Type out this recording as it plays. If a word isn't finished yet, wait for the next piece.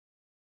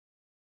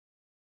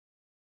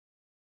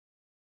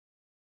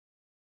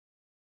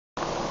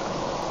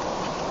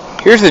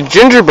Here's the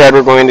gingerbread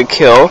we're going to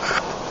kill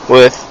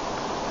with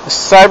a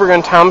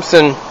Cybergun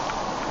Thompson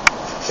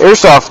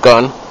airsoft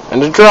gun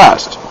and a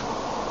Drozd.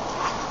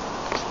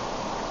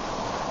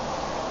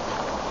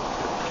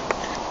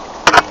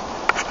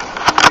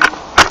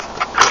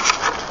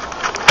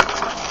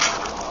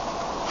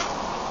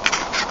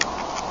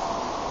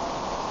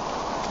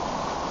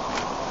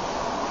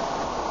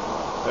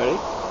 Ready?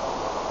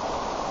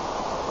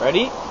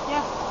 Ready?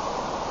 Yeah.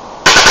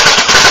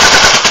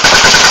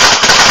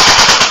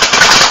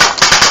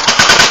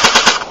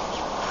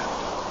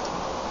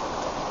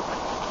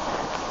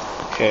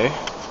 Okay.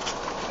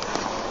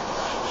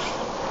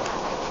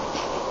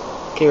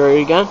 Okay,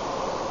 ready again?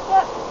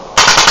 Yep.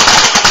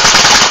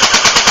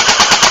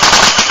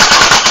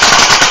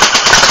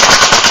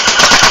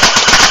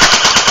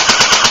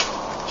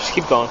 Just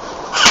keep going.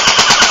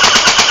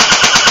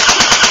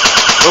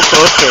 Go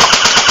closer.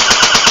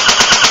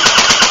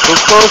 Go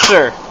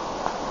closer.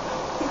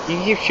 You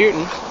can keep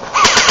shooting.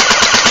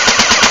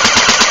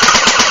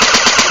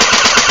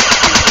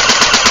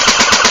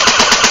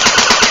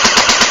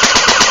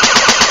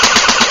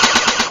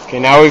 Okay,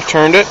 now we've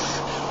turned it.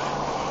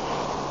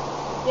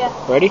 Yeah.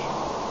 Ready? Go.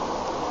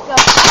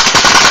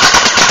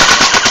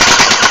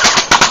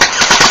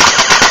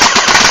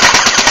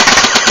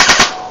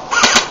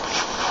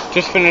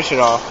 Just finish it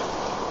off.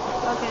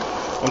 Okay.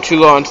 I'm too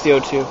low on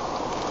CO2.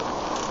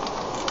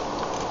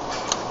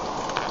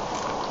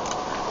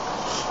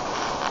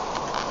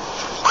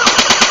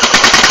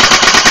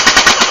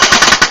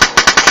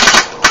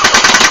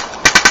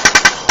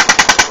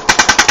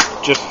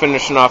 Just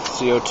finishing off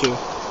the CO2.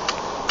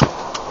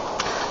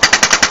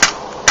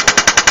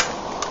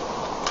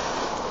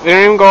 They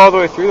didn't even go all the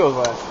way through those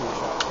last few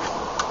shots.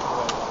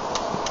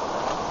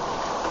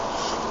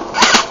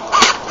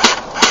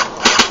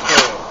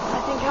 I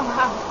think I'm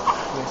out.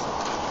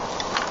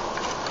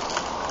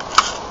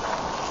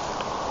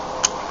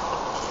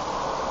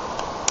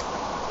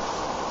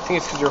 I think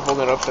it's because you're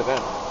holding it upside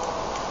down.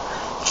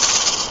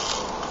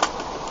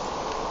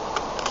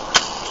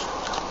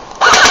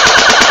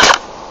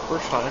 We're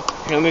fine.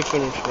 Here, let me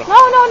finish it up. No. Now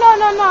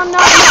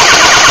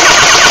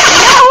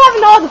I'm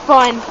having all the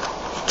fun.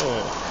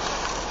 Yeah.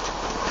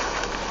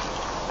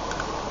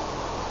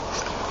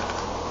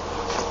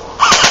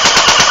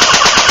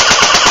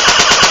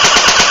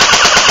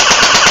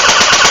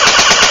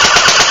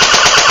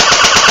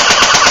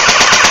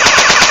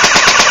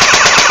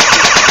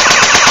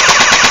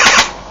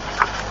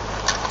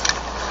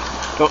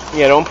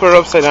 Don't put it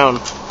upside down.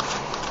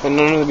 And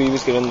none of the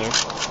BBs get in there.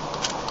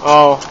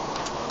 Oh.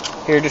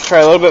 Here, just try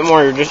a little bit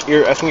more. I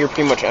think you're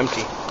pretty much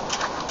empty.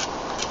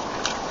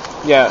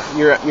 Yeah,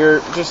 you're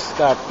just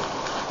stop.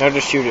 Now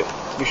just shoot it.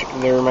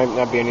 There might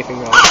not be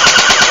anything else.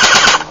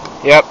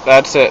 Yep,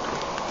 that's it.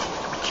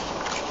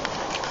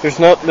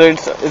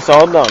 It's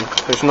all done.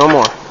 There's no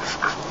more.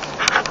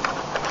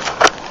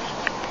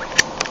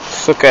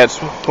 Just look at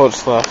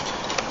what's left.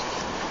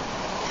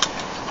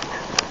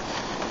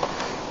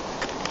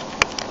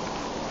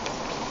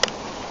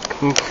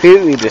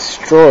 Completely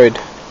destroyed.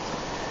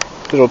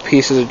 Little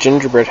pieces of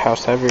gingerbread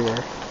house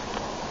everywhere.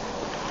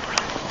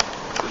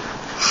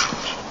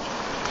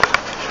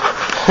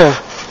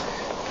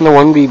 And the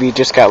one BB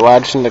just got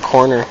lodged in the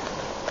corner.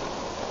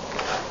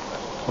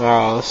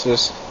 Wow, this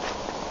is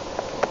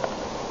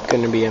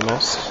gonna be a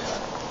mess.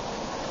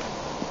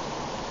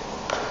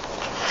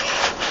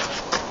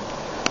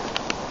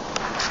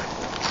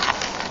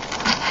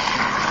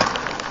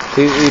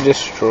 Completely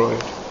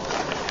destroyed.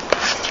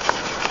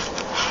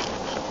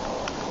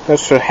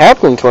 That's what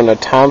happens when a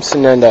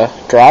Thompson and a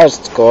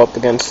Drozd go up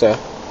against a...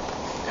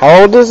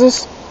 How old is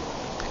this?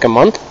 Like a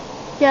month?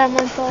 Yeah, a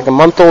month old. Like a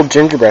month-old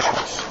gingerbread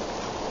house.